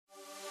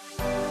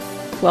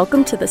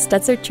Welcome to the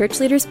Stetzer Church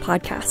Leaders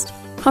Podcast.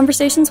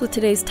 Conversations with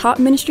today's top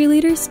ministry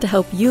leaders to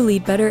help you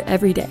lead better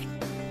every day.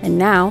 And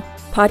now,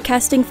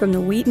 podcasting from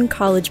the Wheaton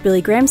College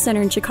Billy Graham Center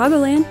in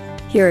Chicagoland,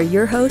 here are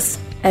your hosts,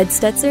 Ed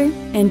Stetzer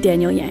and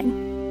Daniel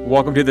Yang.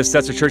 Welcome to the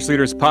Stetzer Church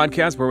Leaders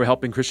Podcast, where we're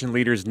helping Christian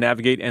leaders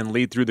navigate and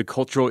lead through the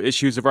cultural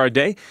issues of our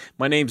day.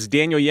 My name's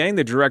Daniel Yang,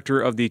 the director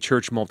of the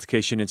Church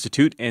Multiplication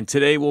Institute, and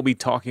today we'll be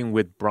talking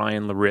with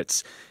Bryan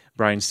Loritts.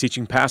 Bryan's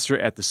teaching pastor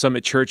at the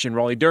Summit Church in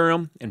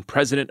Raleigh-Durham and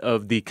president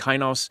of the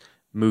Kainos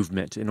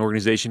Movement, an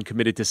organization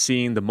committed to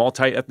seeing the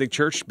multi-ethnic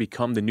church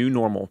become the new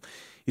normal.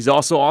 He's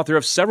also author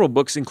of several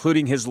books,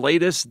 including his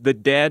latest, The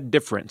Dad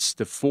Difference,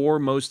 the 4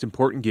 most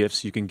important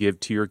gifts you can give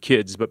to your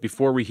kids. But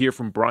before we hear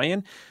from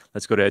Bryan,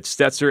 let's go to Ed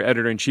Stetzer,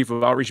 editor-in-chief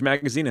of Outreach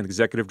Magazine and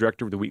executive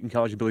director of the Wheaton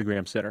College Billy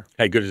Graham Center.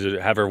 Hey, good to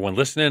have everyone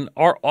listening.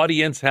 Our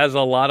audience has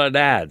a lot of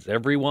dads.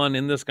 Everyone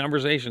in this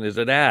conversation is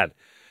a dad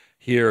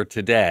here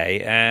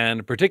today,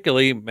 and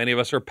particularly many of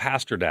us are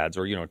pastor dads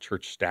or,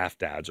 church staff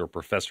dads or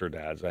professor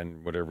dads,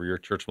 and whatever your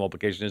church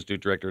multiplication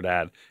institute director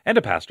dad and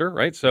a pastor,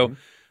 right? So,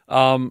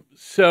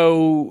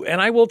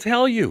 and I will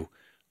tell you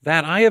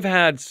that I have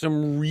had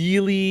some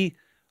really,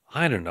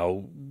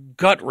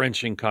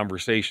 gut-wrenching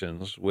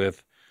conversations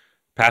with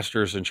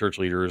pastors and church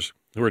leaders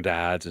who are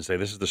dads and say,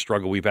 this is the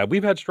struggle we've had.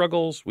 We've had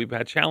struggles. We've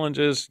had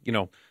challenges.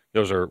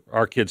 Those are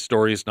our kids'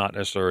 stories, not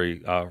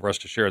necessarily for us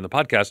to share in the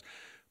podcast.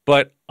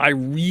 But I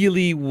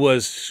really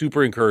was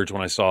super encouraged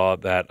when I saw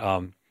that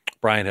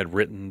Bryan had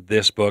written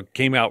this book,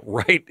 came out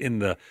right in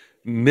the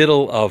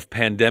middle of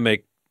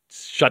pandemic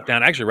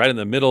shutdown, actually right in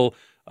the middle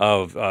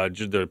of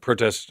the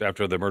protests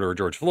after the murder of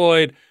George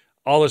Floyd,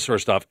 all this sort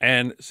of stuff.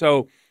 And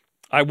so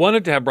I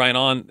wanted to have Bryan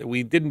on.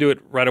 We didn't do it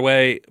right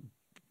away,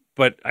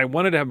 but I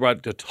wanted to have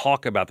Bryan to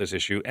talk about this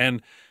issue.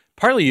 And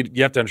partly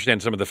you have to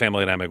understand some of the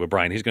family dynamic with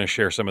Bryan. He's going to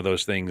share some of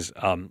those things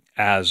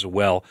as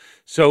well.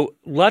 So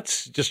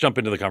let's just jump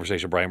into the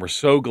conversation, Bryan. We're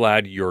so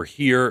glad you're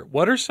here.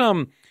 What are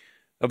some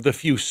of the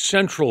few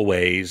central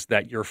ways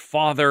that your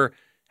father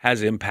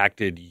has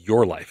impacted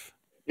your life?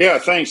 Yeah,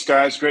 thanks,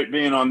 guys. Great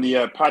being on the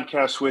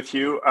podcast with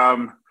you.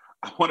 I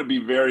want to be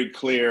very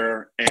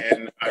clear,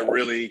 and I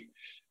really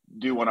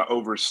do want to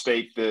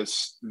overstate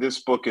this. This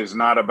book is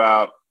not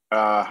about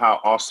how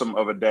awesome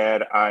of a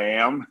dad I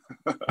am.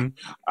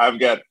 I've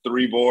got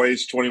 3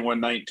 boys, 21,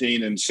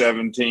 19, and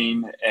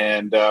 17,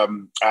 and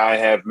I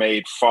have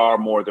made far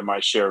more than my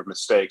share of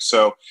mistakes.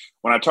 So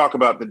when I talk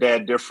about the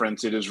dad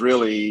difference, it is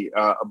really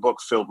a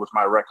book filled with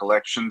my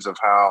recollections of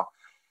how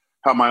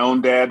my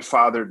own dad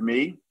fathered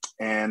me.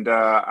 And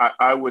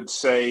I would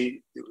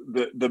say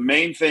the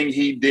main thing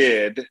he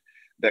did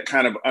that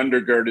kind of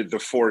undergirded the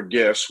 4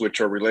 gifts,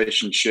 which are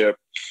relationship,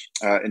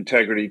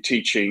 integrity,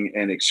 teaching,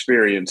 and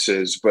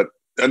experiences. But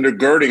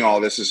undergirding all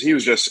this is he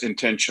was just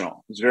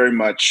intentional. He was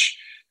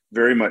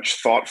very much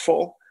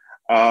thoughtful.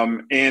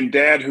 And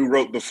Dad, who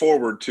wrote the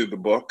foreword to the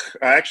book,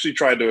 I actually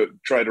tried to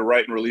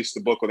write and release the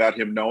book without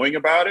him knowing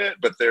about it.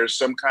 But there's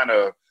some kind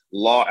of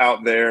law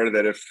out there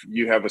that if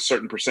you have a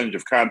certain percentage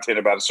of content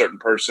about a certain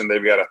person,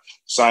 they've got to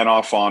sign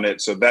off on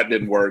it. So that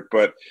didn't work.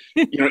 But,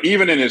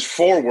 even in his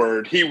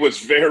foreword, he was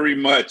very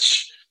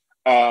much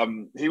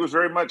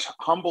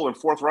humble and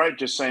forthright,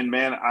 just saying,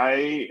 man,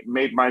 I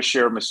made my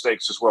share of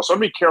mistakes as well. So I'm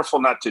be careful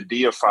not to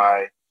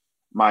deify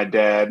my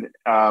dad.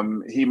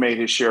 He made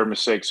his share of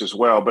mistakes as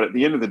well. But at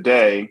the end of the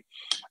day,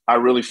 I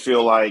really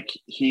feel like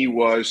he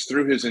was,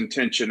 through his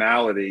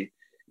intentionality,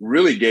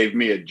 really gave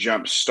me a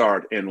jump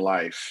start in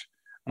life.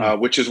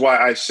 Which is why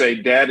I say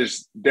dad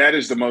is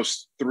the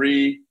most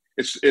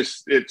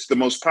it's the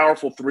most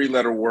powerful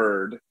 3-letter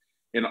word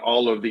in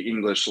all of the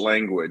English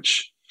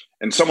language.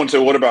 And someone said,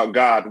 what about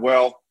God?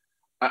 Well,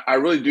 I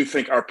really do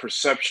think our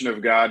perception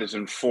of God is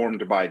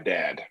informed by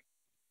dad,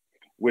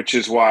 which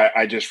is why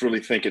I just really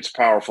think it's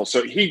powerful.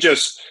 So he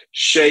just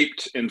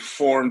shaped and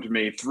formed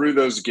me through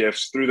those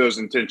gifts, through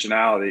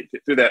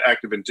that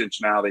act of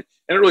intentionality.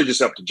 And it really just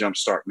helped to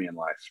jumpstart me in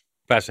life.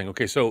 Fascinating.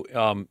 Okay. So,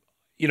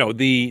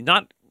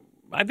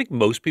 I think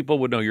most people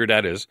would know who your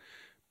dad is,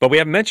 but we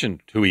haven't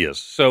mentioned who he is.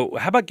 So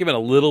how about giving a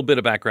little bit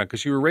of background?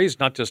 Because you were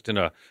raised not just in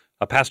a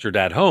pastor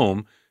dad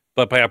home,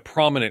 but by a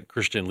prominent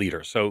Christian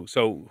leader. So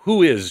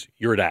who is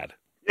your dad?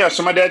 Yeah,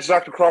 so my dad's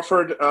Dr.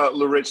 Crawford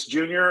Loritts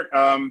Jr.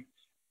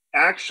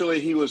 Actually,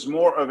 he was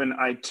more of an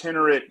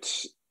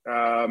itinerant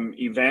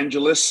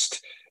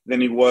evangelist than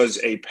he was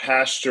a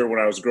pastor when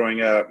I was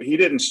growing up. He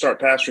didn't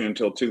start pastoring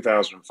until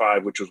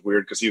 2005, which was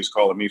weird because he was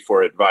calling me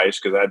for advice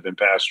because I'd been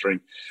pastoring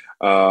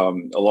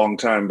a long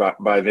time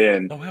by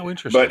then. Oh, how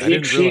interesting. But I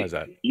didn't realize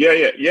that.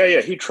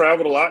 Yeah. He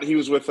traveled a lot. He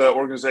was with an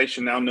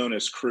organization now known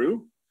as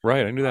Cru.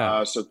 Right, I knew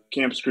that. So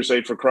Campus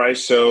Crusade for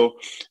Christ. So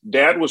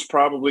Dad was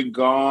probably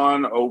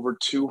gone over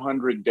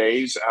 200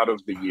 days out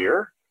of the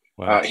year.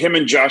 Wow. Him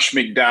and Josh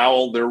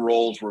McDowell, their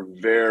roles were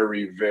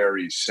very,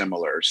 very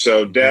similar.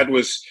 So Dad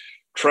was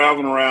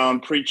traveling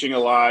around, preaching a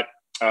lot.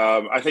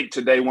 I think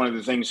today one of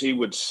the things he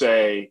would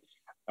say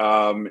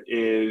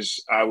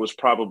is I was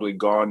probably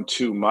gone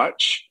too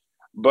much.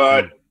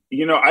 But,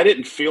 I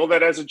didn't feel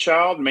that as a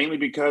child, mainly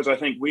because I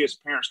think we as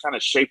parents kind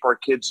of shape our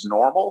kids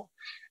normal.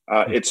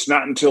 It's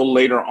not until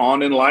later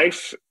on in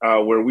life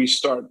where we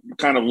start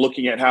kind of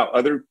looking at how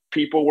other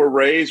people were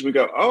raised. We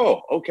go,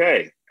 oh,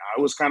 okay,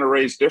 I was kind of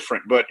raised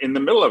different. But in the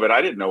middle of it,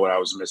 I didn't know what I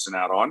was missing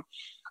out on.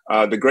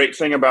 The great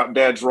thing about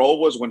Dad's role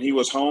was when he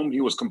was home,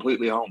 he was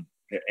completely home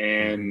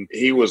and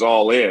he was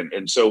all in.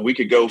 And so we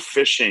could go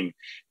fishing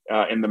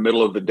in the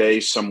middle of the day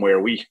somewhere.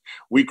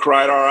 We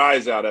cried our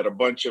eyes out at a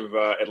bunch of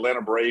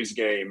Atlanta Braves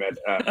game at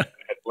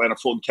Atlanta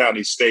Fulton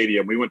County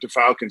Stadium. We went to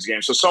Falcons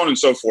games, so on and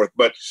so forth.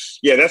 But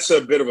yeah, that's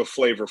a bit of a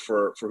flavor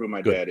for who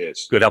my dad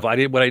is. Good help. What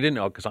I didn't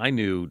know, because I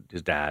knew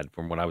his dad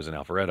from when I was in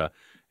Alpharetta,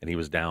 and he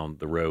was down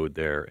the road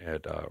there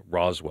at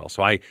Roswell.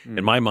 So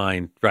in my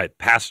mind, right,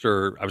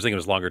 pastor, I was thinking it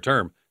was longer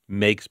term,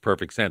 makes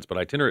perfect sense. But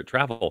itinerant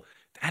travel,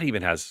 that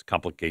even has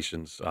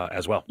complications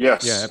as well.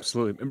 Yes. Yeah,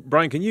 absolutely.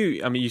 Bryan,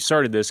 you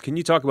started this. Can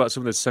you talk about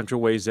some of the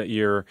central ways that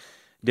your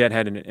dad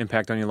had an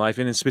impact on your life,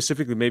 and then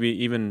specifically maybe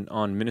even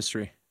on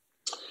ministry?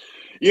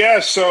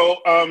 Yeah. So,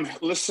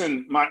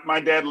 listen,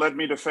 my dad led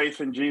me to faith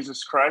in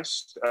Jesus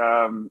Christ.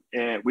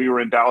 And we were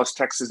in Dallas,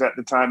 Texas at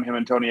the time. Him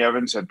and Tony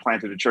Evans had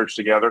planted a church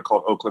together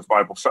called Oak Cliff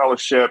Bible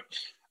Fellowship.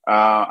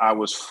 I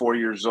was 4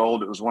 years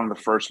old. It was one of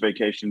the first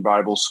vacation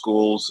Bible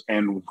schools.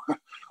 And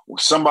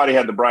somebody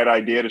had the bright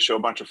idea to show a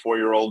bunch of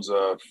 4-year-olds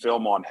a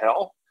film on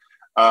hell.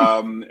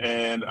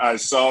 And I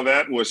saw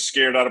that, was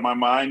scared out of my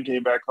mind,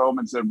 came back home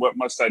and said, what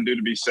must I do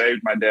to be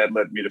saved? My dad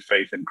led me to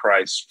faith in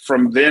Christ.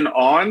 From then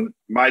on,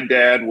 my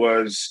dad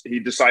he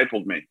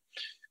discipled me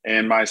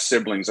and my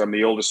siblings. I'm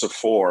the oldest of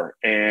 4.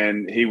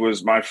 And he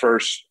was my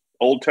first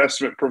Old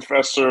Testament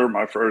professor,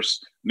 my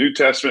first New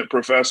Testament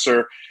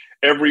professor.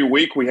 Every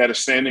week we had a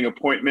standing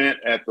appointment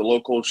at the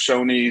local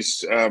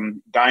Shoney's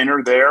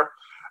diner there.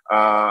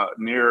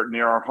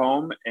 Near our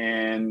home,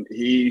 and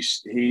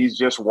he's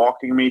just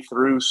walking me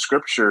through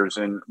scriptures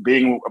and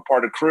being a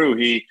part of Crew.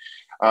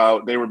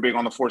 They were big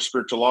on the 4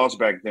 spiritual laws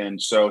back then,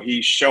 so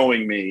he's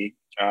showing me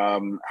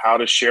how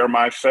to share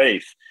my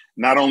faith.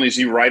 Not only is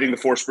he writing the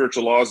 4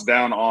 spiritual laws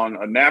down on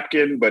a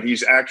napkin, but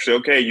he's actually,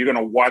 okay, you're going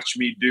to watch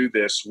me do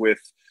this with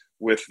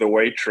the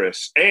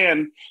waitress.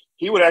 And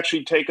he would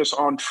actually take us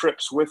on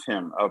trips with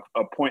him,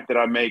 a point that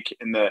I make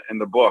in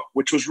the book,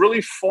 which was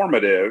really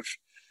formative.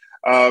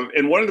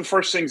 And one of the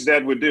first things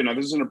Dad would do, now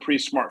this is in a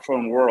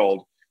pre-smartphone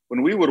world,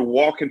 when we would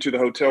walk into the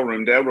hotel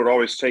room, Dad would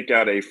always take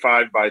out a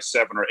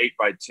 5x7 or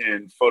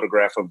 8x10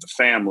 photograph of the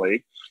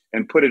family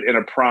and put it in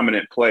a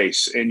prominent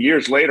place. And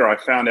years later, I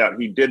found out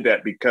he did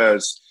that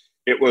because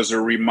it was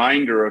a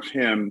reminder of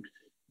him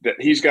that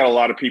he's got a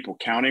lot of people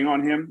counting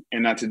on him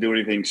and not to do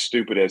anything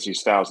stupid as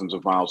he's thousands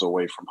of miles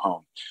away from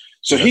home.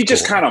 So he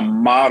just kind of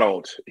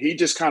modeled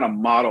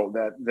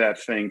that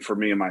thing for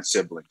me and my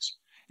siblings.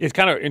 It's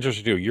kind of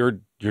interesting too. Your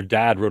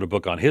dad wrote a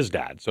book on his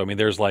dad. So I mean,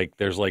 there's like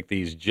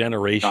these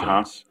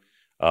generations.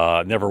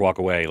 Never Walk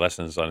Away: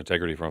 Lessons on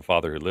Integrity from a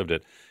Father Who Lived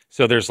It.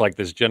 So there's like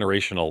this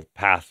generational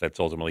path that's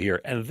ultimately here.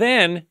 And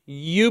then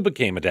you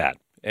became a dad,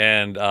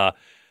 and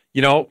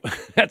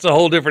that's a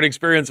whole different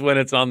experience when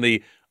it's on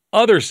the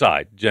other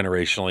side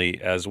generationally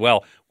as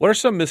well. What are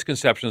some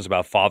misconceptions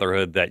about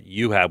fatherhood that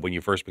you had when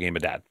you first became a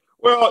dad?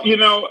 Well,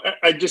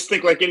 I just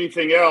think like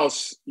anything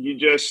else,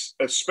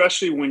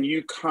 especially when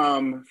you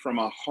come from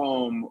a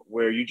home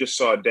where you just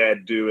saw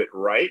Dad do it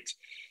right,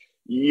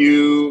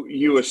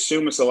 you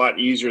assume it's a lot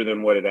easier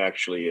than what it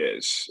actually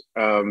is.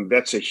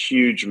 That's a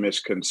huge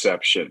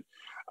misconception.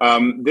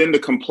 Then the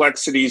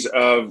complexities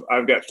of,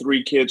 I've got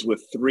 3 kids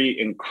with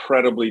 3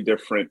 incredibly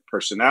different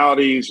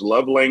personalities,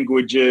 love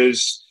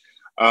languages.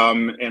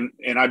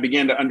 And I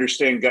began to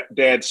understand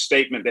Dad's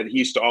statement that he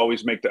used to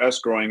always make to us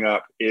growing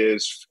up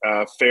is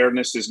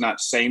fairness is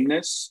not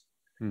sameness.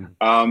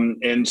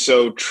 And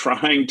so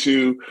trying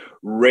to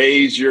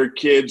raise your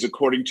kids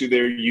according to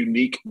their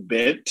unique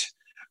bent,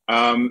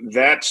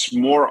 that's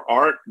more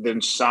art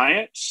than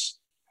science,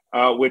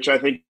 which I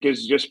think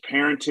is just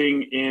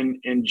parenting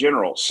in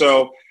general.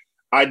 So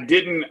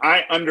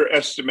I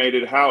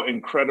underestimated how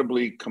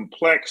incredibly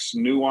complex,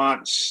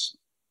 nuanced,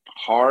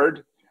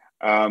 hard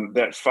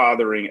that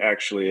fathering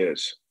actually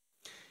is.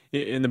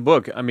 In the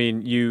book,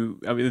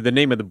 the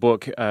name of the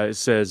book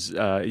says,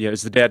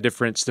 "Is the dad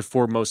difference the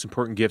 4 most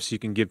important gifts you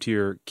can give to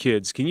your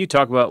kids?" Can you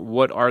talk about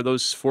what are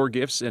those 4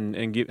 gifts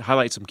and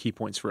highlight some key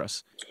points for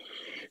us?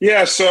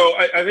 Yeah, so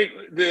I think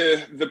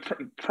the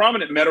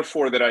prominent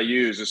metaphor that I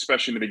use,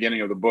 especially in the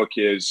beginning of the book,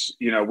 is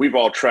we've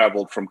all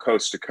traveled from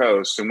coast to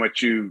coast, and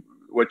what you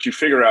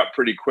figure out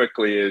pretty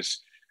quickly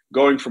is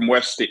going from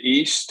west to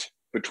east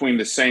between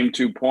the same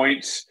 2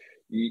 points.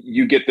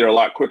 You get there a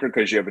lot quicker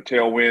because you have a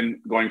tailwind.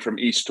 Going from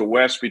east to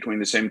west between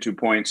the same 2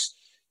 points,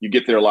 you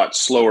get there a lot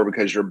slower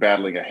because you're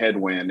battling a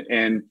headwind.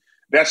 And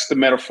that's the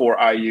metaphor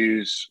I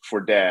use for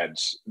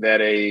dads, that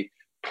a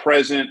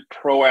present,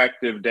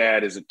 proactive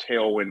dad is a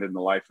tailwind in the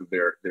life of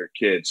their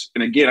kids.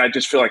 And again, I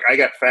just feel like I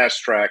got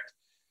fast-tracked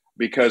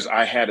because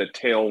I had a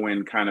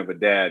tailwind kind of a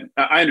dad.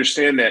 I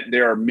understand that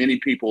there are many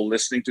people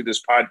listening to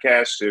this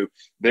podcast who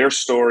their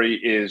story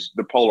is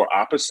the polar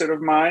opposite of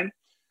mine.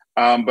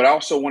 But I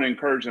also want to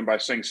encourage them by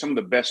saying some of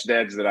the best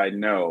dads that I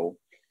know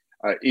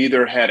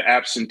either had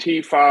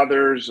absentee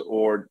fathers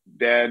or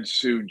dads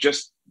who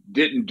just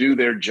didn't do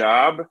their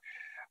job.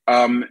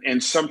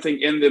 And something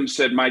in them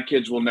said, my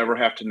kids will never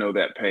have to know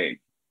that pain.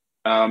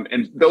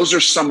 And those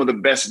are some of the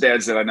best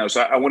dads that I know.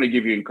 So I want to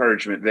give you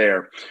encouragement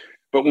there.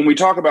 But when we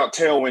talk about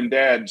tailwind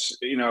dads,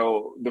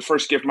 the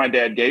first gift my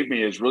dad gave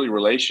me is really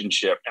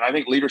relationship. And I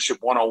think Leadership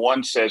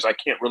 101 says I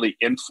can't really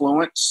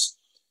influence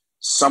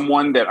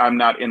someone that I'm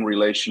not in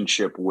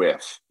relationship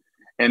with.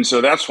 And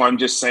so that's why I'm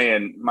just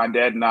saying, my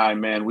dad and I,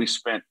 man, we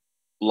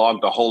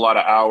logged a whole lot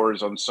of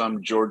hours on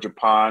some Georgia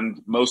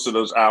pond. Most of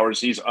those hours,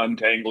 he's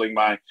untangling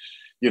my,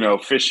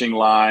 fishing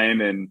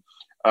line, and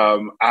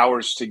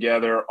hours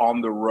together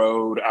on the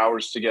road,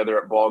 hours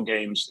together at ball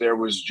games. There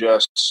was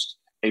just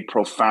a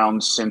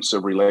profound sense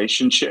of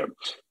relationship.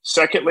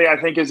 Secondly, I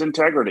think is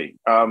integrity.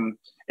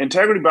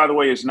 Integrity, by the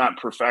way, is not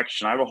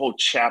perfection. I have a whole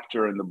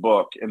chapter in the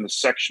book, in the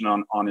section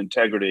on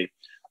integrity,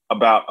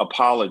 about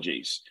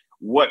apologies.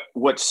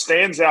 What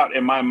stands out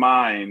in my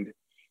mind,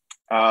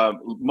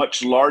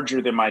 much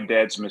larger than my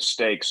dad's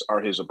mistakes,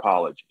 are his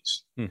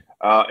apologies.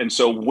 And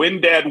so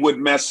when dad would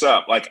mess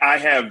up, like I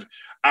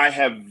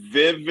have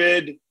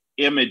vivid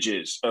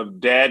images of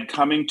dad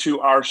coming to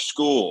our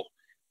school,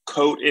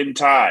 coat and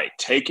tie,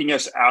 taking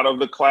us out of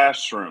the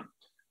classroom,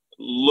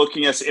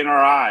 looking us in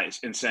our eyes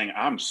and saying,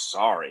 I'm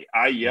sorry,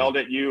 I yelled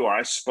at you, or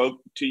I spoke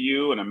to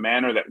you in a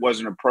manner that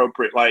wasn't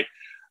appropriate. Like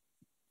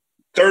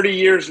 30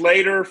 years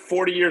later,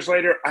 40 years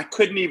later, I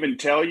couldn't even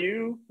tell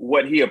you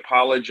what he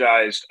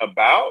apologized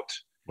about.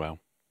 Wow.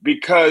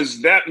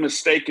 Because that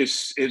mistake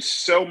is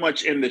so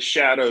much in the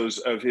shadows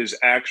of his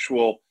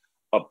actual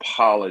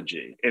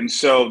apology. And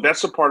so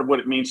that's a part of what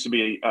it means to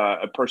be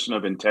a person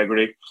of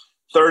integrity.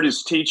 Third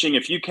is teaching.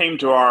 If you came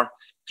to our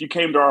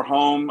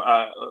home,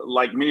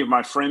 like many of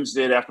my friends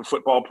did after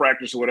football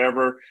practice or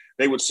whatever,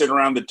 they would sit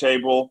around the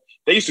table.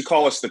 They used to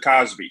call us the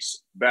Cosbys.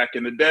 Back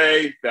in the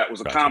day, that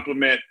was a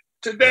compliment.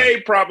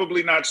 Today,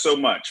 probably not so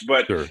much,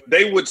 but sure.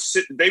 They would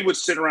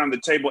sit around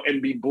the table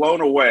and be blown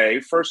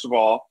away, first of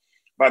all,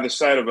 by the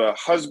sight of a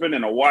husband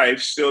and a wife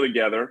still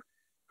together,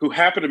 who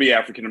happen to be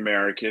African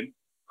American,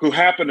 who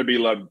happen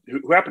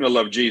to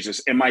love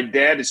Jesus. And my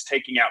dad is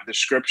taking out the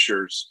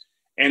scriptures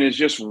and is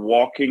just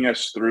walking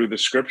us through the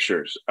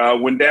scriptures.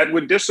 When dad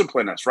would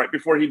discipline us, right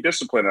before he'd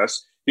discipline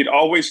us, he'd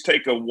always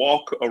take a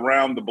walk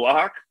around the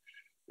block.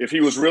 If he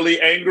was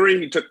really angry,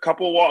 he took a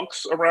couple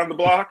walks around the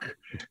block,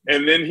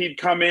 and then he'd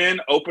come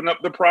in, open up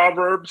the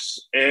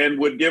Proverbs, and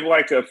would give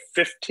like a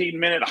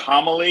 15-minute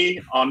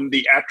homily on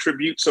the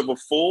attributes of a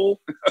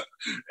fool.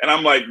 And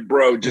I'm like,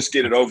 bro, just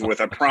get it over with.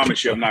 I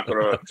promise you I'm not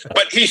going to.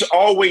 But he's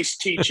always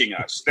teaching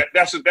us.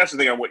 That's the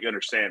thing I want you to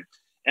understand.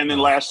 And then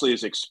lastly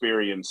is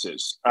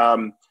experiences.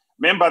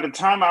 Man, by the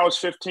time I was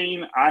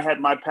 15, I had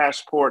my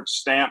passport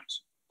stamped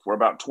for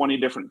about 20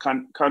 different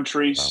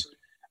countries. Wow.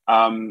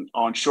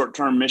 On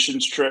short-term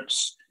missions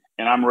trips,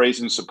 and I'm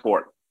raising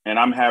support, and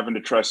I'm having to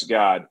trust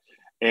God.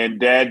 And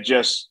that's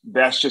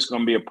just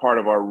going to be a part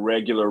of our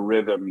regular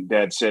rhythm.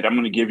 Dad said, I'm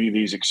going to give you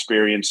these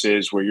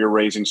experiences where you're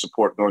raising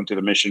support, going to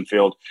the mission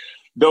field.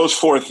 Those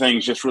four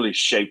things just really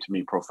shaped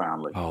me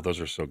profoundly. Oh,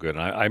 those are so good.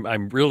 And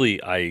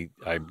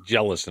I'm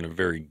jealous in a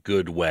very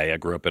good way. I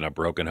grew up in a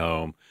broken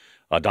home.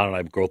 Don and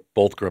I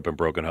both grew up in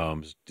broken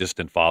homes,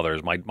 distant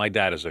fathers. My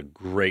dad is a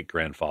great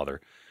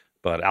grandfather,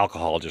 but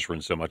alcohol just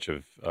ruined so much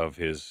of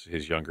his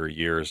younger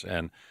years.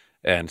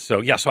 And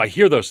so I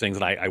hear those things,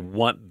 and I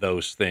want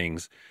those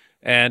things.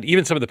 And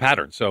even some of the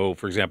patterns. So,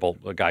 for example,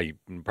 a guy you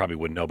probably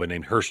wouldn't know, but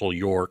named Herschel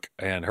York.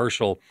 And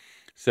Herschel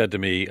said to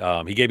me,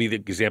 he gave me the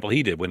example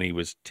he did when he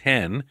was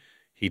 10.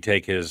 He'd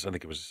take his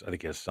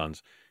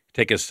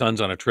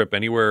sons on a trip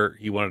anywhere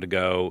he wanted to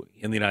go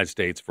in the United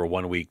States for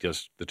 1 week,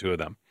 just the two of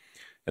them.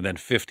 And then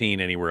 15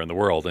 anywhere in the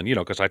world. And,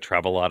 because I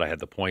travel a lot, I had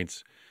the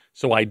points.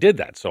 So I did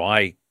that. So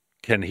I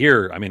can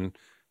hear,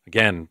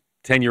 again,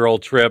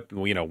 10-year-old trip,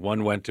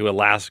 one went to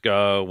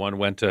Alaska, one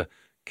went to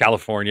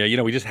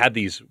California. We just had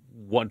these,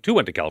 two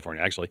went to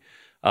California, actually.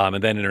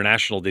 And then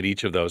international did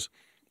each of those.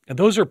 And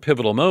those are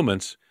pivotal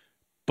moments.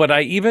 But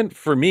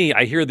for me,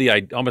 I hear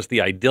almost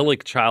the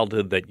idyllic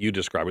childhood that you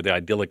described, or the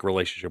idyllic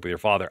relationship with your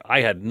father.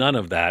 I had none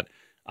of that.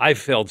 I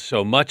failed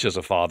so much as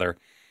a father.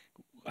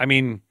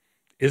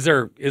 Is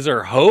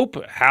there hope?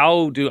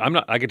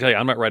 I can tell you,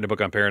 I'm not writing a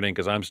book on parenting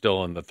because I'm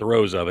still in the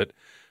throes of it.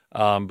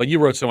 But you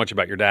wrote so much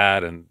about your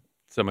dad and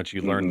so much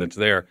you learned that's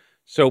there.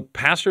 So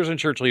pastors and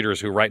church leaders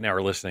who right now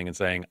are listening and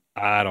saying,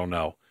 I don't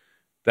know,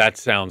 that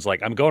sounds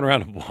like I'm going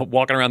around,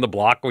 walking around the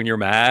block when you're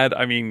mad.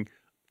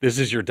 This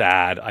is your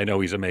dad. I know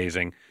he's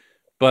amazing,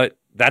 but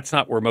that's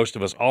not where most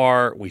of us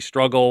are. We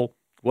struggle.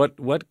 What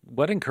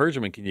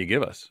encouragement can you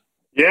give us?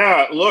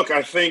 Yeah, look,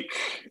 I think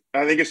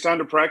it's time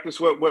to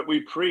practice what we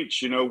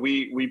preach.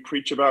 We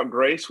preach about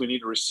grace. We need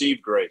to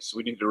receive grace.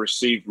 We need to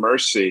receive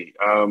mercy.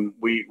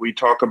 We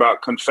talk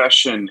about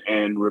confession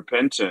and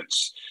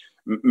repentance.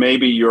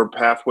 Maybe your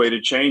pathway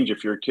to change,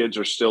 if your kids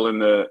are still in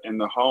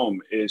the home,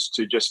 is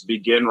to just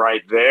begin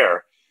right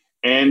there,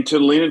 and to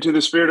lean into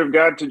the Spirit of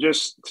God to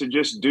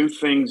just do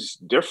things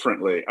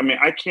differently.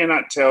 I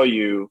cannot tell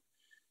you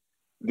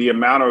the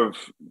amount of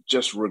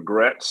just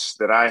regrets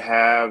that I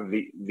have,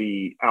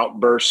 the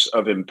outbursts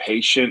of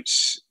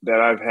impatience that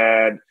I've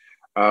had,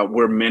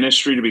 where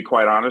ministry, to be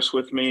quite honest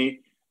with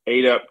me,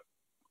 ate up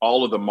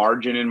all of the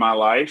margin in my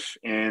life.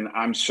 And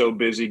I'm so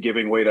busy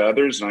giving way to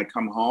others. And I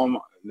come home,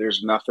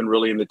 there's nothing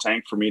really in the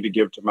tank for me to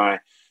give to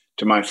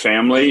my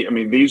family. I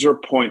mean, these are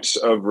points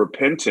of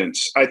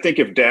repentance. I think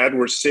if Dad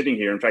were sitting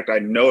here, in fact, I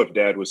know if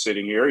Dad was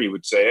sitting here, he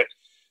would say it,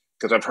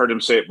 because I've heard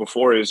him say it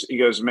before, he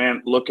goes,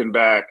 man, looking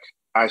back,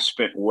 I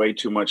spent way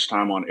too much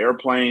time on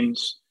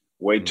airplanes,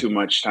 way too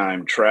much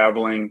time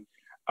traveling.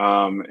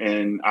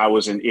 And I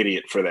was an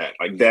idiot for that.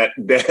 Like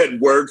that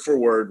word for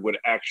word would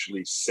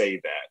actually say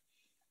that.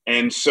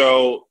 And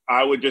so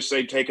I would just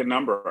say, take a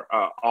number.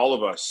 All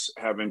of us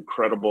have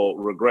incredible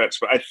regrets,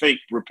 but I think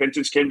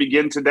repentance can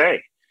begin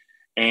today,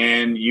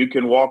 and you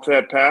can walk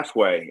that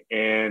pathway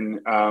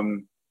and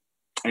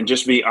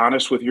just be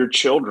honest with your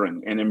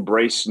children and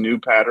embrace new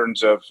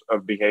patterns of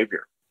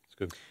behavior.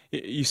 That's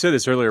good. You said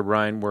this earlier,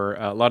 Bryan, where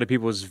a lot of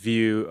people's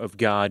view of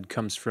God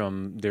comes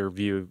from their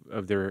view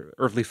of their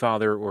earthly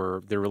father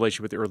or their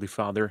relationship with the earthly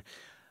father.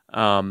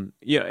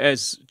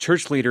 As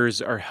church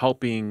leaders are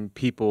helping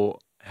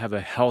people have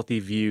a healthy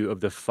view of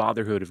the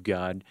fatherhood of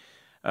God,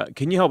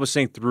 can you help us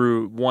think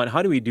through, one,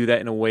 how do we do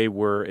that in a way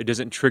where it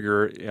doesn't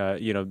trigger,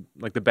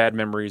 like the bad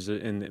memories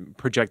and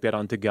project that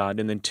onto God?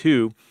 And then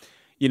two,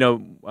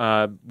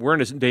 we're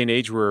in a day and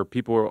age where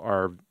people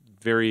are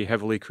very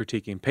heavily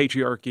critiquing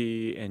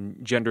patriarchy and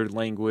gendered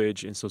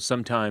language. And so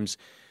sometimes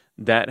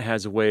that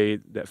has a way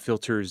that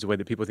filters the way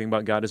that people think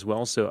about God as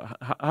well. So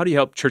how do you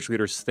help church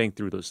leaders think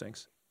through those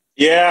things?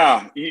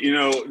 Yeah.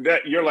 That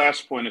your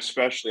last point,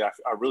 especially, I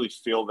really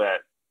feel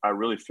that. I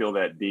really feel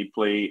that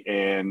deeply.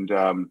 And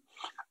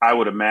I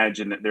would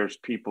imagine that there's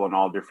people in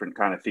all different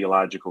kind of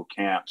theological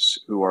camps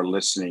who are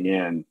listening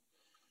in.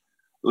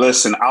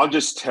 Listen, I'll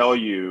just tell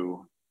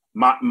you,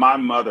 my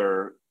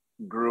mother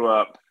grew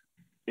up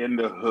in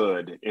the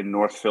hood in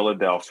North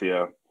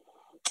Philadelphia.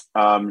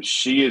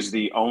 She is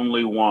the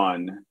only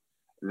one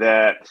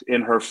that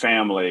in her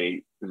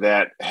family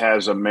that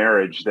has a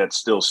marriage that's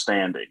still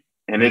standing.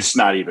 And it's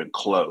not even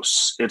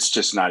close. It's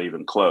just not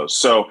even close.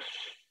 So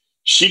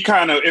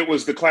it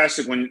was the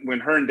classic when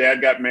her and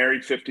Dad got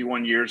married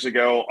 51 years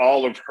ago,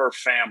 all of her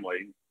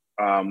family,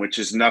 which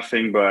is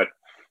nothing but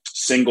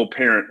single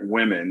parent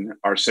women,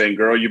 are saying,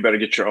 girl, you better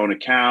get your own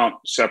account,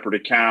 separate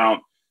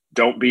account.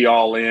 Don't be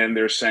all in.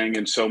 They're saying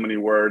in so many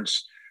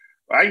words.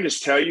 I can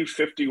just tell you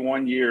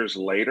 51 years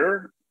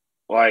later,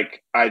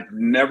 like I've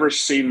never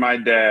seen my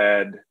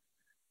dad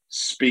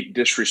speak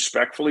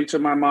disrespectfully to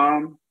my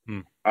mom.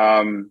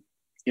 Again,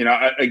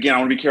 I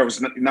want to be careful.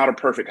 He's not a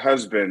perfect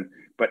husband,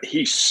 but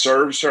he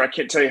serves her. I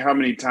can't tell you how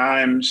many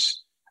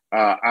times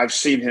I've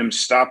seen him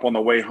stop on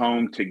the way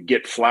home to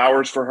get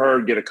flowers for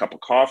her, get a cup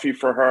of coffee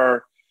for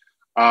her.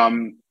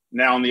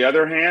 Now, on the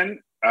other hand,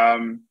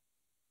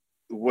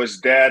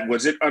 was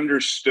it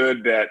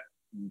understood that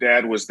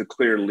Dad was the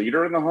clear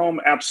leader in the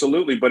home?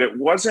 Absolutely. But it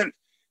wasn't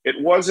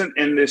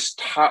in this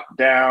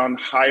top-down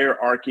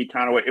hierarchy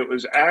kind of way. It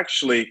was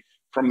actually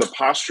from the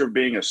posture of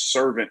being a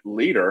servant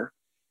leader.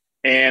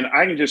 And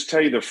I can just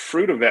tell you the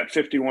fruit of that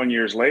 51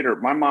 years later.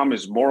 My mom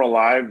is more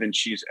alive than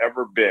she's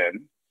ever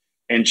been.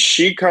 And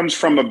she comes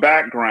from a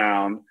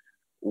background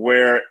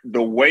where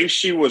the way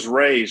she was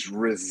raised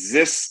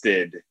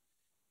resisted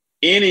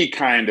any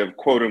kind of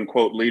quote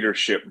unquote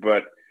leadership.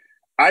 But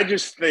I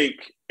just think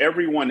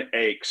everyone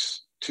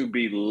aches to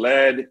be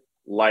led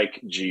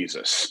like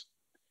Jesus.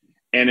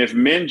 And if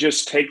men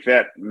just take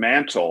that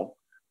mantle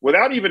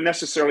without even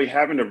necessarily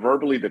having to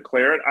verbally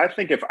declare it, I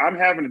think if I'm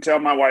having to tell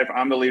my wife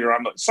I'm the leader,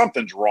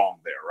 something's wrong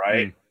there,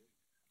 right?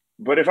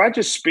 But if I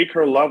just speak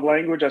her love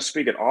language, I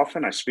speak it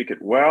often, I speak it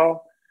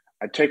well,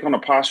 I take on a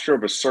posture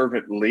of a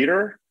servant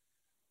leader,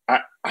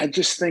 I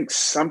just think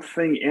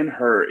something in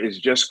her is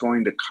just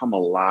going to come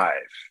alive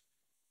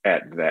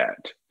at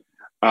that.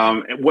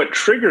 And what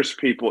triggers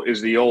people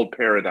is the old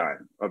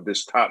paradigm of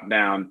this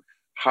top-down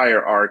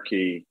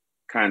hierarchy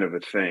kind of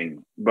a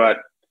thing. But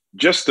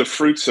just the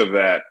fruits of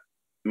that,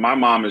 my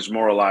mom is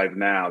more alive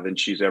now than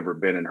she's ever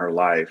been in her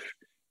life.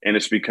 And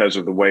it's because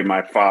of the way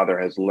my father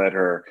has led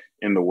her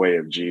in the way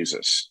of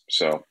Jesus.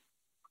 So,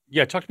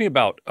 yeah, talk to me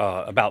about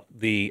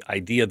the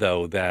idea,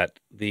 though, that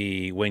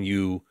when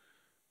you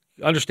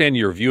understand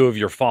your view of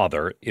your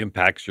father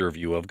impacts your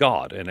view of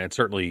God, and it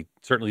certainly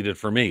did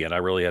for me. And I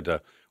really had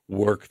to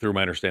work through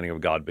my understanding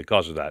of God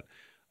because of that.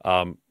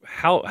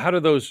 How do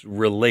those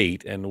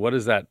relate, and what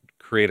does that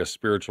create a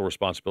spiritual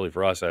responsibility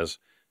for us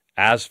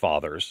as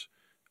fathers?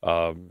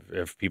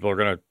 If people are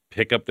going to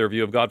pick up their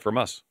view of God from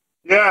us.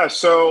 Yeah.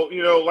 So,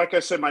 like I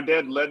said, my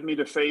dad led me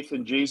to faith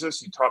in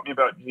Jesus. He taught me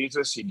about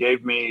Jesus. He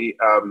gave me,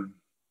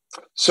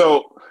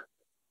 so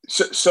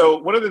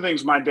one of the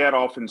things my dad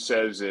often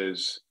says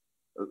is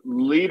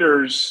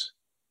leaders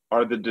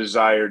are the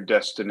desired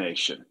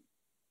destination.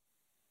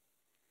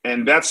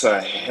 And that's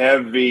a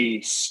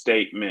heavy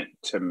statement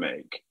to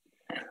make.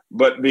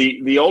 But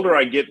the older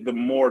I get, the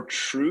more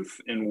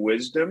truth and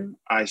wisdom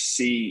I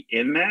see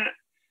in that.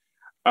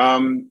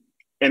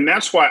 And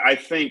that's why I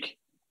think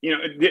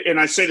and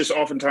I say this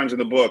oftentimes in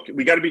the book,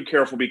 we got to be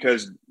careful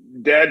because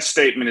Dad's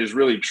statement is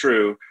really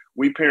true.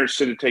 We parents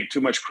tend to take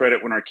too much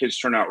credit when our kids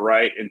turn out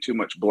right and too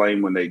much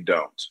blame when they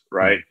don't,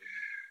 right?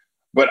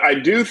 But I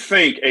do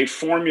think a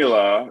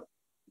formula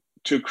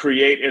to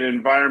create an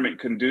environment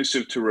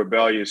conducive to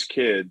rebellious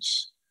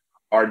kids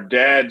are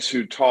dads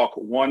who talk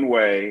one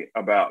way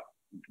about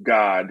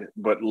God,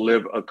 but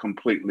live a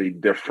completely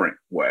different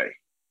way.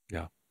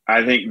 Yeah.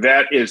 I think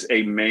that is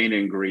a main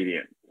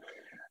ingredient.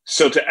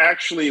 So to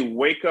actually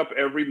wake up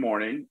every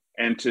morning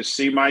and to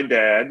see my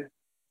dad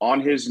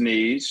on his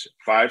knees,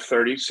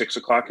 5:30, 6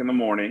 o'clock in the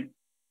morning,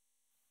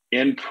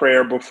 in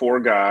prayer before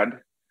God,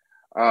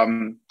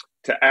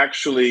 to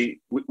actually,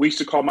 we used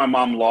to call my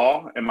mom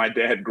Law and my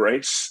dad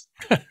Grace.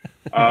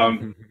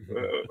 To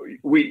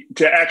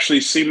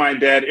actually see my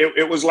dad,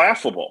 it was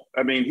laughable.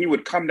 I mean, he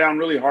would come down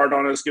really hard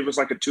on us, give us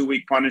like a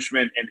 2-week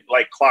punishment, and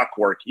like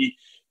clockwork,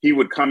 he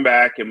would come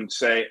back and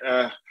say,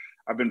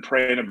 I've been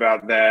praying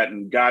about that,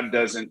 and God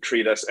doesn't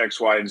treat us X,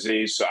 Y, and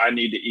Z, so I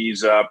need to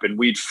ease up. And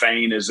we'd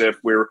feign as if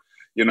we're,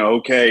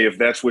 okay, if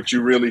that's what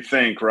you really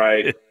think,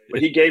 right?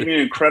 But he gave me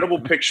an incredible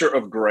picture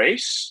of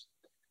grace.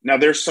 Now,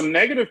 there's some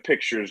negative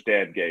pictures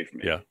Dad gave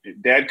me. Yeah.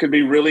 Dad could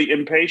be really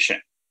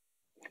impatient.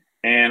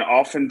 And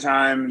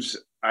oftentimes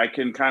I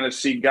can kind of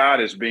see God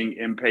as being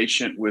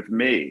impatient with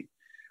me.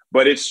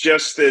 But it's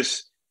just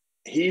this,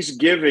 he's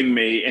giving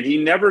me, and he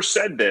never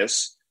said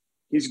this,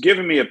 he's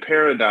given me a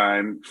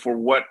paradigm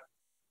for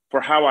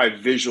how I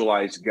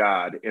visualize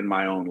God in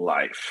my own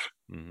life.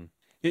 Mm-hmm.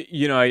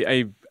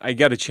 I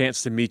got a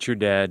chance to meet your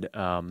dad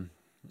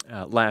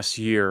last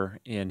year,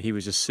 and he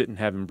was just sitting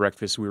having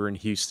breakfast. We were in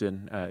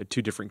Houston at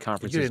 2 different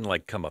conferences. You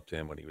didn't come up to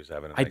him when he was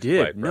having a nice I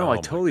did. bite, No, I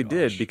totally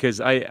did, because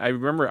I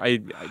remember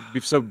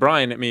so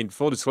Bryan, I mean,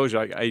 full disclosure,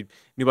 I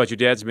knew about your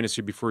dad's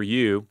ministry before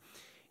you,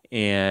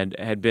 and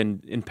had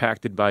been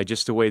impacted by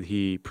just the way that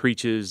he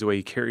preaches, the way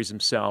he carries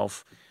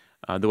himself,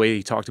 the way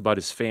he talked about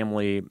his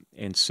family.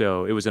 And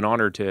so it was an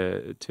honor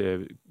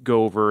to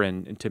go over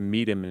and to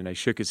meet him, and I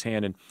shook his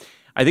hand. And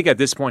I think at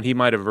this point he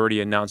might have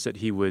already announced that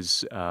he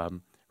was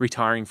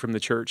retiring from the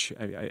church.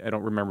 I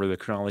don't remember the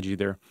chronology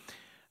there.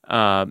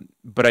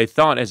 But I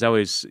thought, as I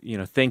was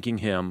thanking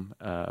him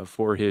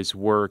for his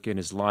work and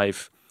his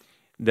life,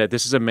 that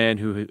this is a man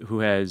who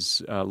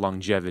has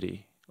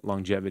longevity.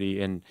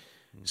 And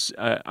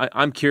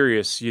I'm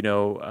curious,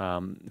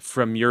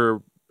 from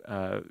your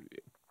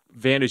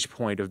vantage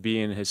point of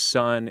being his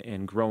son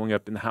and growing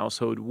up in the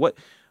household, what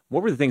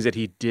were the things that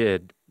he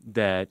did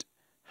that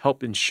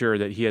helped ensure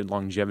that he had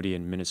longevity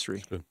in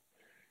ministry?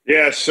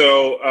 Yeah,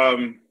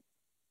 so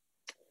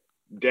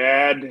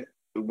Dad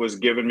was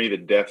giving me the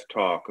death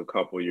talk a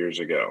couple years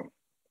ago.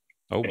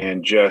 Oh,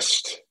 and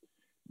just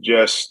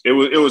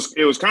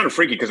it was kind of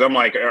freaky, because I'm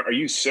like, "Are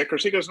you sick?" Or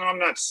he goes, "No, I'm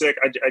not sick.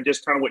 I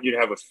just kind of want you to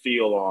have a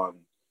feel on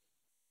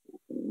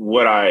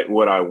what I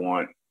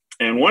want."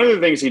 And one of the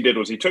things he did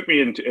was he took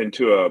me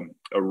into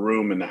a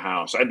room in the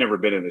house. I'd never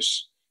been in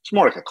this. It's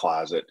more like a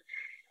closet,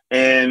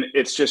 and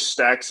it's just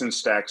stacks and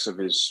stacks of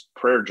his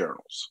prayer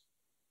journals.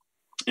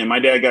 And my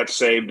dad got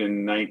saved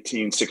in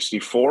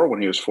 1964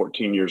 when he was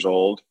 14 years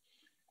old.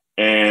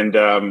 And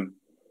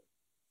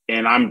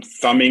I'm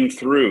thumbing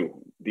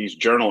through these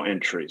journal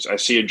entries. I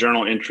see a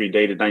journal entry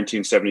dated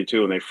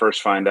 1972 when they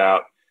first find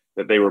out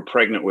that they were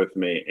pregnant with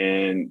me.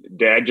 And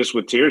Dad, just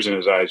with tears in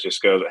his eyes,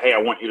 just goes, "Hey, I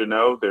want you to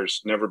know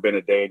there's never been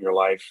a day in your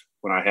life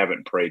when I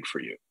haven't prayed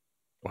for you."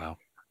 wow.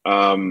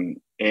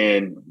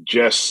 And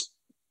just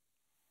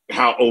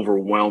how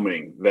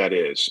overwhelming that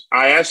is.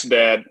 I asked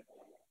Dad,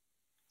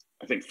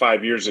 I think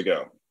 5 years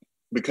ago,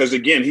 because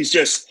again, he's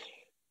just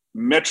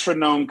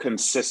metronome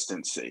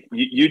consistency.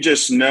 You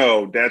just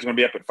know Dad's going to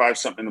be up at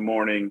 5-something in the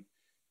morning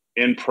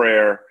in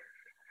prayer.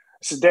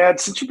 I said, "Dad,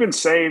 since you've been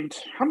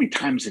saved, how many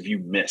times have you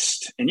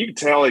missed?" And you can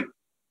tell it,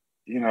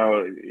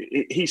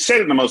 he said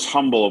it in the most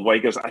humble of way.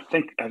 He goes, I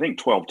think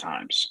 12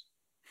 times.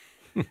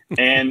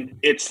 And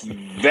it's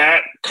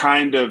that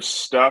kind of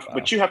stuff, wow.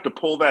 But you have to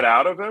pull that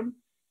out of him.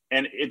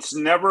 And it's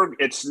never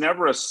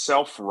a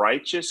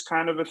self-righteous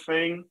kind of a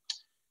thing.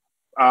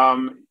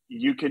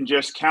 You can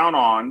just count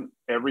on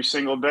every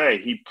single day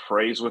he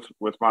prays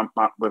with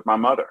my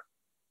mother.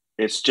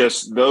 It's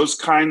just those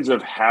kinds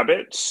of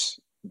habits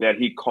that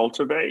he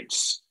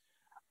cultivates,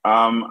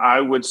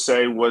 I would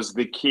say, was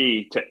the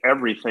key to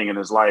everything in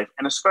his life,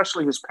 and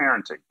especially his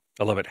parenting.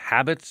 I love it.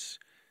 Habits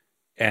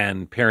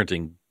and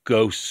parenting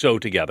go so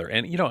together.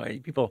 And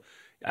people,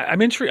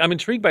 I'm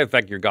intrigued by the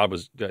fact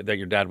that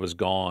your dad was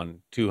gone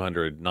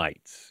 200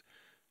 nights,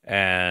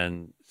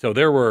 and so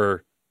there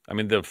were. I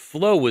mean, the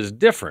flow was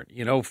different,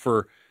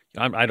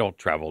 I don't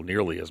travel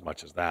nearly as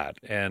much as that.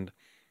 And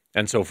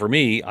so for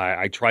me,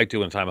 I try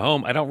to, in time at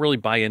home, I don't really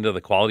buy into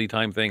the quality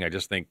time thing. I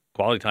just think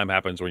quality time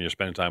happens when you're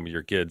spending time with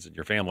your kids and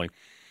your family,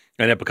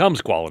 and it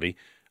becomes quality.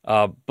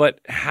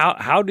 But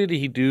how did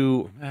he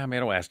do? I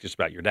don't ask just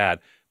about your dad,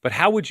 but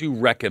how would you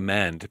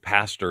recommend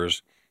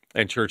pastors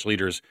and church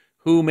leaders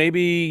who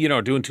maybe,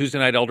 doing Tuesday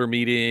night elder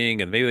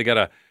meeting, and maybe they got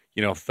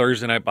a,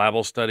 Thursday night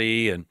Bible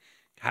study, and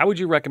how would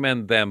you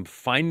recommend them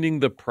finding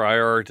the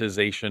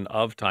prioritization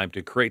of time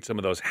to create some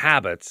of those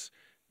habits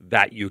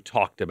that you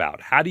talked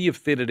about? How do you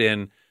fit it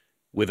in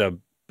with a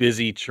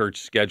busy church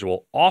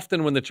schedule,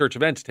 often when the church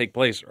events take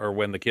place or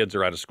when the kids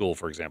are out of school,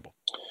 for example?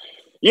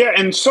 Yeah,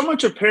 and so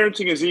much of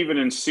parenting is even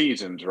in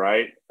seasons,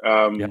 right?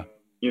 Yeah.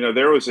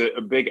 There was a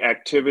big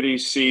activity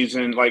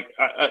season. Like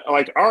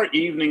our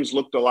evenings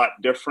looked a lot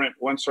different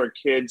once our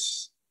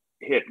kids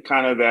hit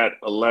kind of that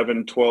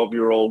 11,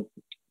 12-year-old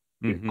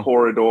Mm-hmm.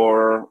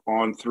 corridor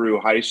on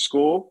through high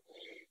school,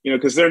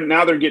 because they're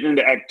getting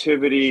into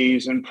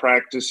activities and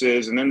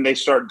practices, and then they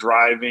start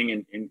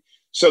driving. And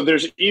so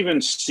there's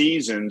even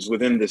seasons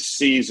within the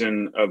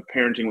season of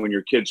parenting when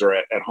your kids are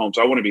at home.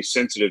 So I want to be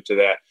sensitive to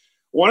that.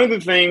 One of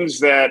the things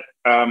that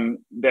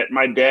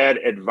my dad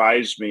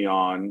advised me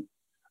on,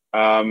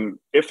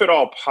 if at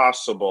all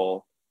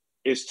possible,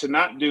 is to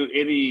not do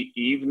any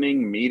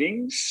evening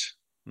meetings,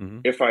 Mm-hmm.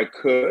 if I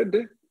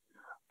could,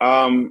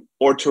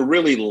 or to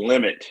really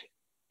limit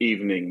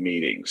evening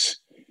meetings.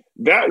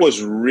 That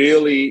was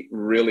really,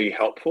 really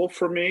helpful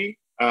for me.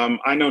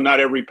 I know not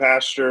every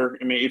pastor,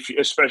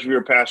 especially if you're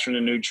a pastor in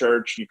a new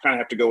church, you kind of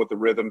have to go with the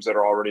rhythms that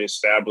are already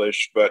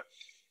established. But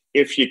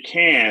if you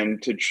can,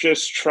 to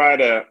just try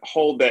to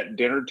hold that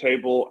dinner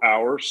table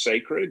hour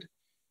sacred.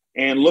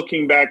 And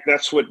looking back,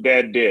 that's what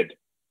Dad did.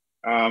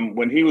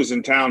 When he was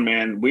in town,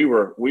 man, we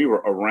were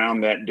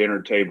around that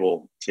dinner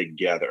table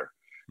together.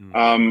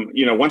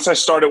 Once I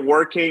started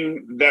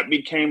working, that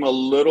became a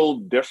little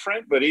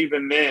different. But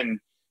even then,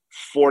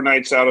 4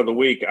 nights out of the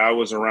week, I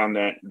was around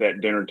that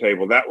dinner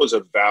table. That was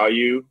a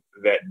value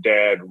that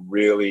Dad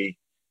really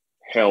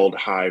held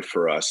high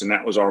for us. And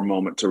that was our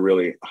moment to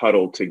really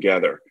huddle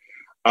together.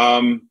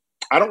 I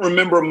don't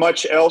remember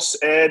much else,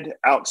 Ed,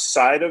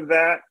 outside of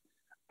that.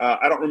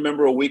 I don't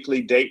remember a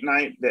weekly date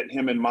night that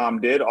him and Mom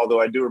did, although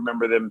I do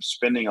remember them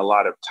spending a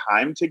lot of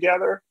time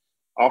together.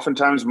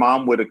 Oftentimes,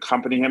 Mom would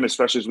accompany him,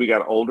 especially as we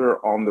got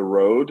older, on the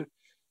road.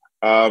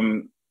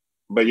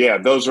 But yeah,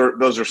 those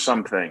are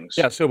some things.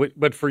 Yeah. So,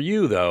 but for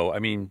you though,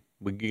 you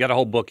got a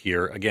whole book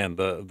here. Again,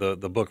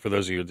 the book, for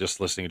those of you just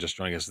listening and just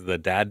joining us, is The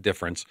Dad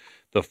Difference: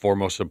 The 4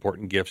 Most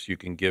Important Gifts You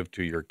Can Give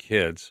to Your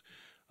Kids.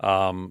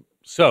 You've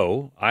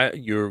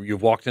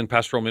walked in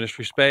pastoral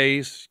ministry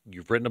space.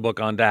 You've written a book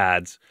on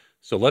dads.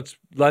 So let's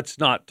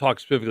not talk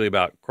specifically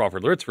about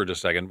Crawford Loritts for just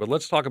a second, but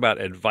let's talk about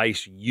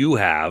advice you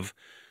have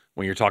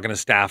when you're talking to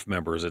staff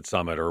members at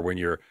Summit, or when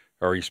you're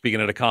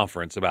speaking at a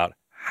conference, about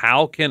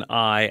how can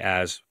I,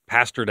 as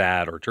pastor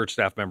dad or church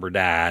staff member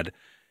dad,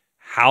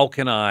 how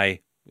can I, in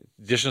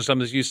addition to some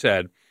of this you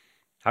said,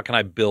 how can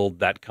I build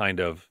that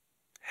kind of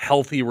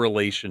healthy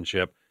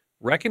relationship,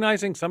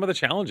 recognizing some of the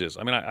challenges?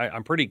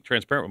 I'm pretty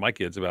transparent with my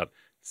kids about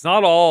it's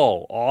not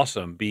all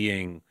awesome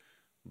being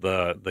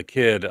the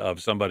kid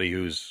of somebody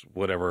who's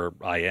whatever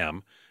I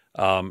am.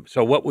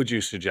 So what would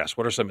you suggest?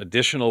 What are some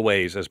additional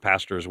ways as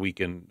pastors we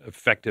can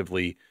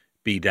effectively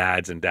be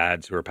dads, and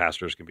dads who are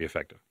pastors can be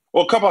effective?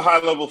 Well, a couple of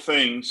high-level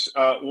things.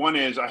 One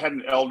is, I had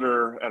an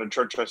elder at a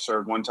church I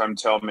served one time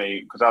tell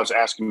me, because I was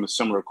asking him a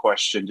similar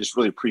question, just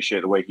really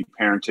appreciate the way he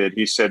parented.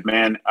 He said,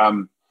 man,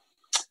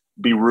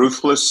 be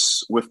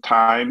ruthless with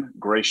time,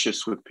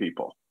 gracious with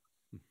people.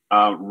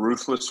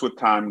 Ruthless with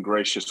time,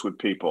 gracious with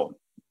people.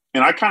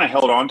 And I kind of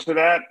held on to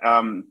that.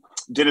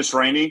 Dennis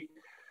Rainey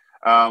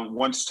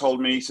once told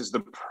me, he says,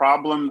 the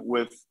problem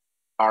with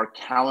our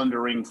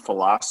calendaring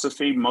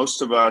philosophy,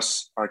 most of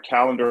us, our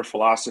calendar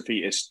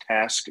philosophy is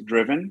task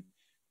driven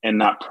and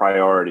not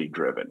priority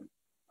driven.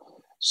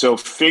 So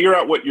figure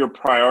out what your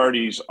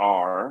priorities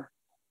are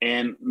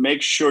and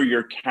make sure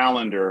your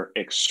calendar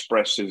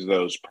expresses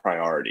those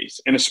priorities.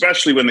 And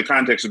especially when the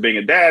context of being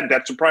a dad,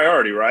 that's a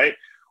priority, right?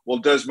 Well,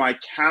 does my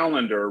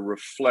calendar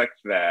reflect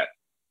that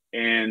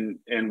and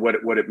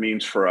what it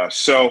means for us?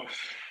 So,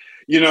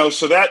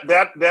 so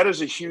that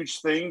is a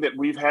huge thing that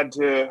we've had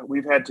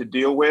to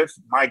deal with.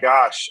 My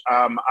gosh,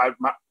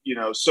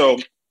 so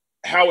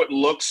how it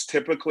looks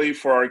typically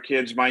for our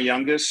kids. My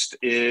youngest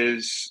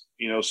is,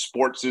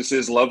 sports is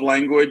his love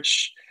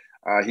language.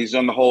 He's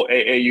done the whole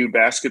AAU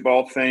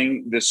basketball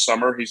thing this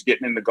summer. He's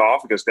getting into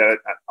golf because Dad,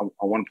 I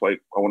want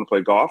to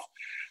play golf.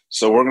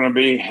 So we're going to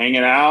be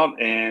hanging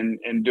out and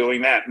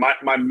doing that.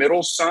 My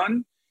middle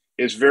son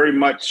is very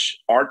much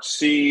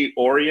artsy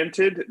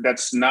oriented.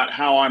 That's not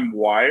how I'm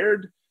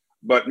wired.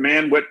 But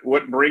man,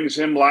 what brings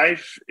him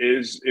life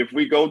is if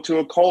we go to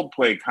a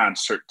Coldplay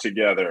concert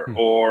together,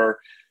 or,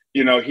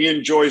 he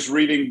enjoys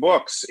reading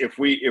books. If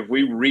we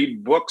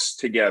read books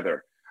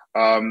together,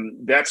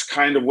 that's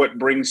kind of what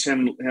brings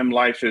him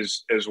life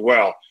as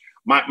well.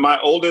 My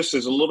oldest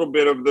is a little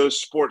bit of the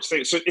sports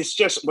thing. So it's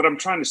just, what I'm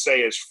trying to say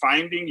is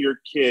finding your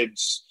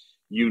kids'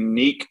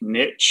 unique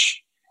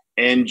niche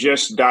and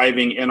just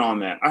diving in on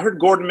that. I heard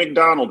Gordon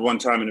McDonald one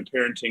time in a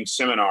parenting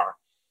seminar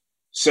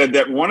said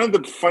that one of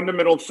the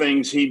fundamental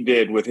things he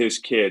did with his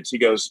kids, he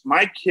goes,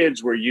 my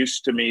kids were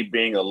used to me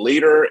being a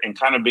leader and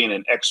kind of being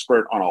an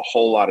expert on a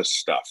whole lot of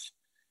stuff.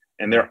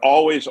 And they're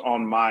always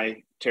on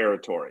my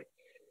territory.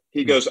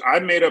 He goes, I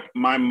made up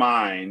my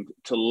mind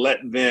to let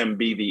them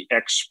be the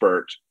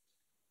expert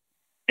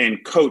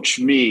and coach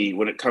me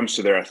when it comes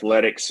to their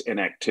athletics and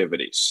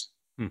activities.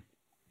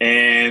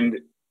 And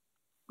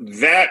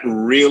that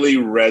really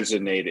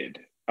resonated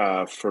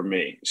for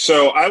me.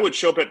 So I would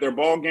show up at their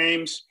ball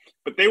games,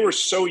 but they were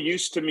so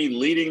used to me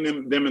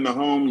leading them in the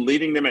home,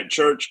 leading them at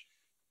church.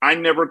 I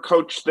never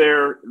coached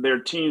their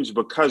teams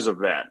because of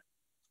that.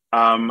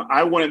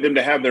 I wanted them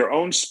to have their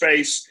own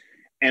space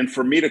and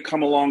for me to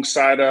come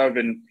alongside of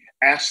and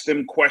ask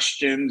them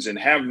questions and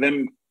have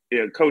them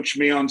coach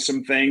me on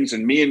some things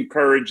and me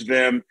encourage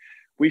them.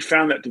 We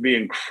found that to be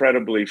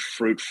incredibly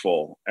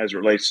fruitful as it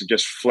relates to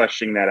just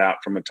fleshing that out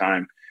from a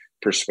time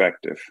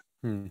perspective.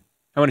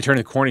 I want to turn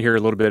the corner here a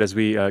little bit as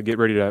we get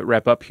ready to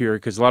wrap up here,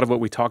 because a lot of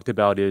what we talked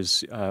about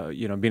is,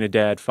 being a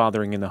dad,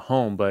 fathering in the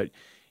home. But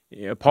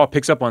Paul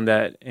picks up on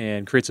that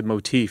and creates a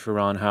motif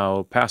around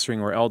how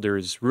pastoring or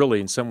elders, really,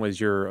 in some ways,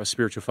 you're a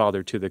spiritual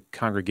father to the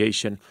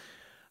congregation.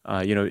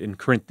 In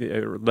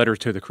letter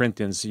to the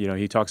Corinthians,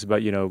 he talks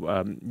about,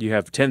 you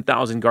have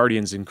 10,000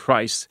 guardians in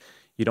Christ.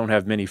 You don't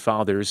have many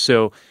fathers.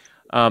 So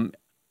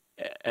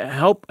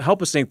help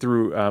us think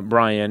through,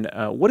 Bryan,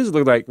 what does it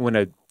look like when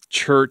a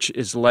church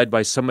is led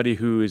by somebody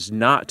who is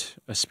not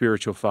a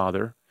spiritual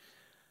father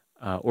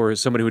or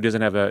somebody who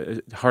doesn't have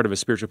a heart of a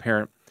spiritual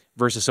parent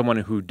versus someone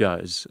who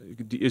does?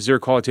 Is there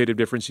a qualitative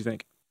difference, you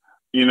think?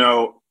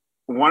 That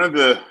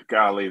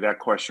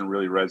question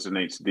really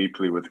resonates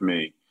deeply with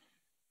me.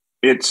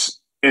 It's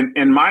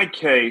in my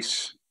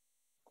case,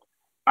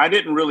 I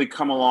didn't really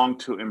come along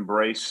to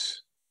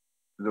embrace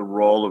the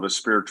role of a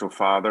spiritual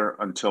father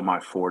until my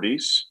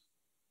 40s.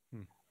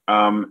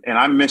 And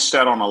I missed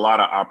out on a lot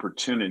of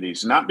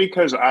opportunities, not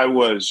because I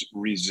was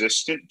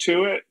resistant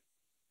to it,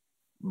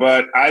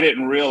 but I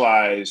didn't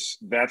realize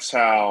that's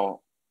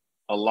how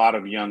a lot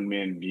of young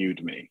men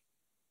viewed me,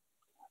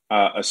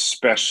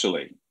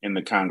 especially in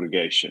the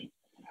congregation.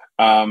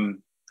 And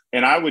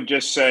I would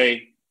just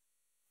say,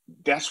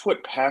 that's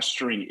what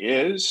pastoring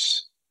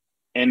is.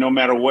 And no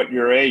matter what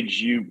your age,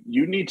 you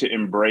need to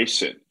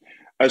embrace it,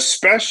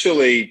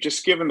 especially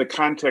just given the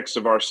context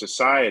of our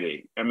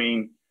society. I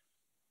mean,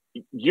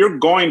 you're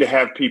going to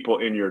have people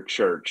in your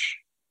church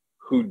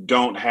who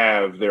don't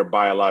have their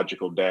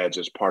biological dads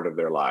as part of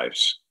their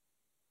lives,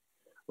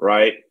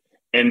 right?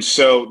 And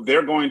so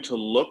they're going to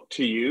look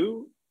to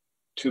you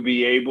to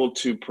be able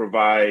to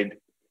provide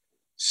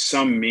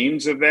some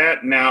means of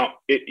that. Now,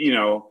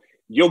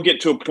 you'll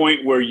get to a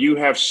point where you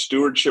have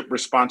stewardship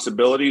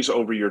responsibilities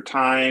over your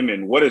time.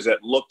 And what does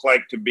that look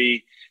like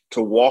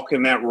to walk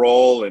in that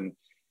role? And,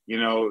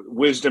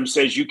 wisdom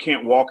says you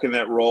can't walk in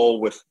that role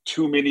with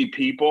too many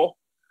people.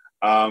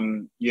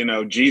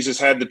 Jesus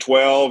had the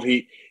 12.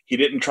 He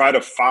didn't try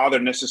to father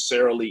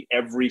necessarily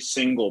every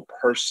single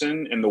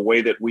person in the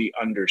way that we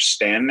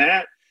understand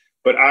that.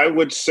 But I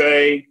would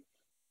say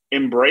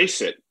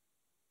embrace it.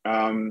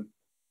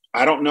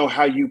 I don't know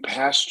how you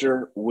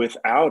pastor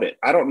without it.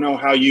 I don't know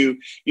how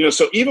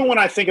so even when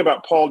I think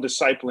about Paul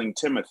discipling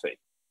Timothy,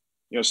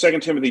 2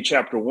 Timothy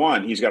chapter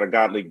 1, he's got a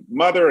godly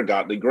mother, a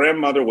godly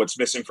grandmother. What's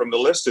missing from the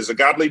list is a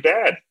godly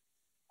dad.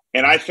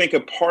 And I think a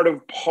part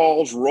of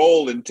Paul's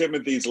role in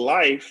Timothy's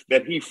life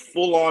that he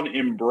full on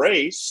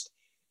embraced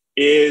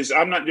is,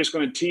 I'm not just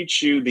going to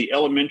teach you the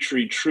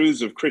elementary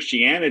truths of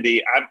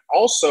Christianity. I'm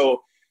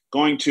also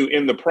going to,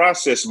 in the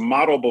process,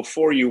 model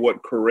before you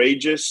what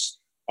courageous,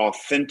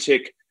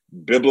 authentic,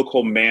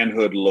 biblical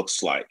manhood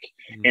looks like.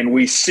 Mm-hmm. And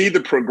we see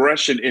the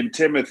progression in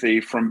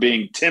Timothy from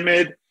being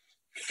timid,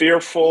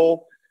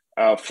 fearful,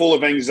 full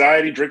of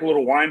anxiety, drink a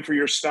little wine for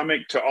your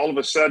stomach, to all of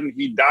a sudden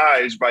he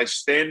dies by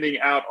standing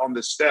out on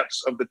the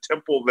steps of the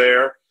temple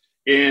there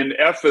in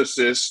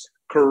Ephesus,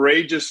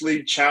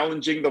 courageously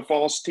challenging the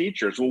false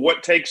teachers. Well,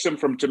 what takes him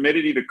from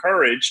timidity to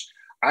courage?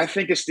 I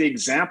think it's the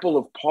example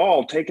of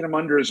Paul taking him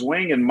under his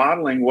wing and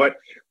modeling what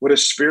a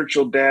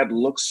spiritual dad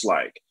looks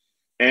like.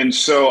 And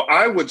so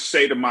I would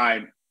say to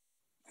my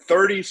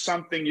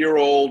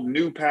 30-something-year-old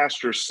new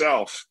pastor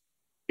self,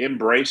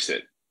 embrace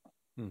it.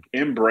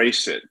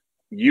 Embrace it.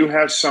 You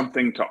have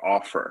something to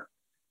offer.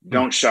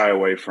 Don't shy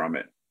away from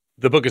it.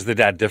 The book is The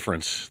Dad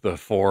Difference, the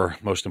 4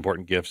 most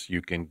important gifts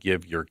you can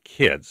give your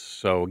kids.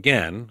 So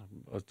again,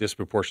 a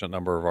disproportionate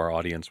number of our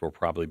audience will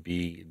probably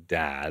be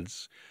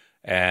dads.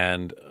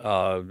 And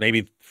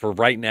maybe for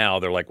right now,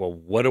 they're like, well,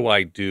 what do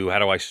I do? How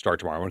do I start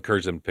tomorrow? I want to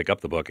encourage them to pick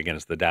up the book. Again,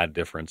 it's The Dad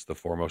Difference, the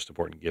 4 most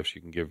important gifts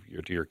you can give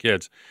to your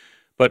kids.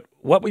 But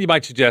what would you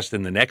might suggest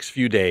in the next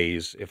few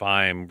days if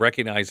I'm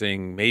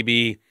recognizing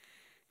maybe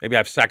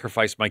I've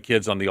sacrificed my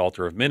kids on the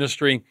altar of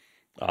ministry.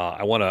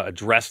 I want to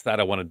address that.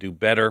 I want to do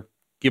better.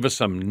 Give us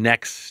some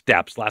next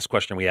steps. Last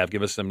question we have.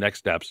 Give us some next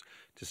steps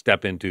to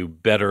step into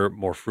better,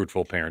 more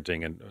fruitful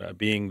parenting and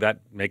making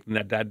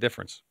that dad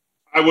difference.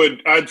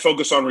 I'd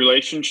focus on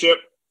relationship.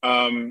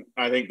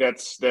 I think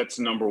that's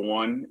number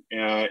one.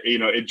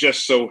 It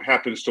just so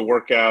happens to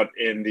work out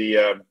in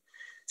the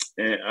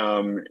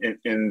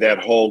in that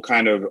whole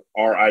kind of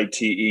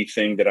RITE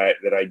thing that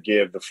I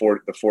give, the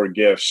four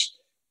gifts.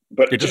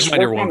 But just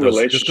work on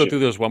relationship. Just go through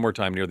those one more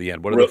time near the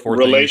end. What are the 4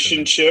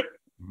 relationship,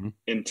 things?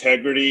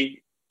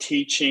 Integrity,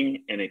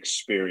 teaching, and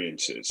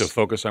experiences. So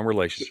focus on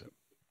relationship.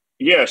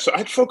 Yeah, so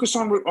I'd focus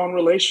on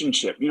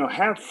relationship.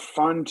 Have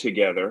fun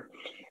together,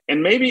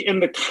 and maybe in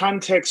the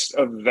context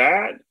of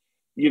that,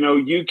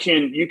 you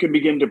can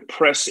begin to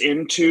press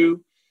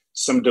into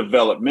some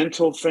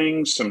developmental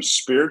things, some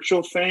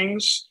spiritual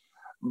things.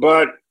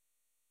 But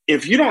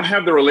if you don't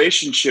have the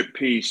relationship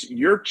piece,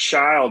 your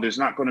child is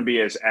not going to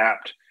be as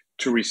apt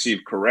to receive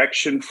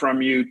correction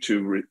from you,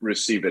 to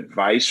receive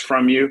advice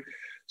from you.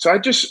 So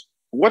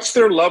what's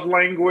their love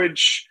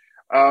language?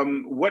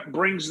 What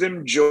brings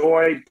them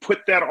joy? Put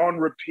that on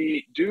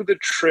repeat. Do the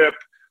trip,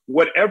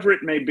 whatever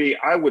it may be.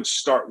 I would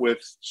start with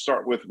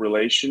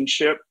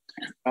relationship.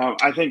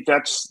 I think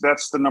that's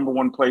the number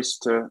one place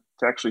to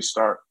actually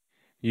start.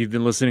 You've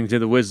been listening to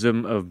the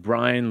wisdom of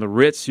Bryan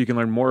Loritts. You can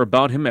learn more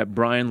about him at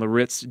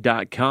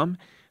bryanloritts.com.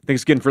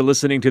 Thanks again for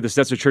listening to the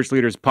Stetzer Church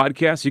Leaders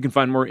podcast. You can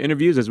find more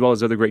interviews as well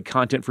as other great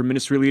content for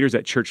ministry leaders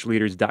at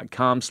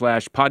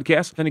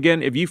churchleaders.com/podcast. And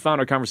again, if you found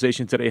our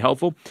conversation today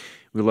helpful,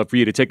 we'd love for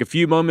you to take a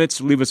few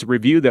moments, leave us a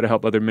review that'll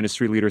help other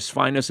ministry leaders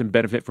find us and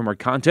benefit from our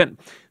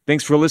content.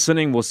 Thanks for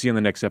listening. We'll see you in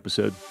the next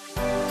episode.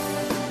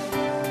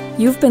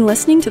 You've been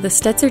listening to the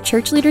Stetzer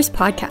Church Leaders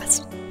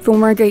podcast. For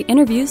more great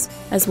interviews,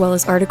 as well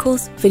as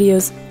articles,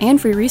 videos,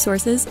 and free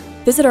resources,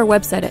 visit our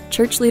website at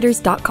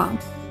churchleaders.com.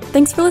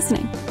 Thanks for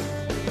listening.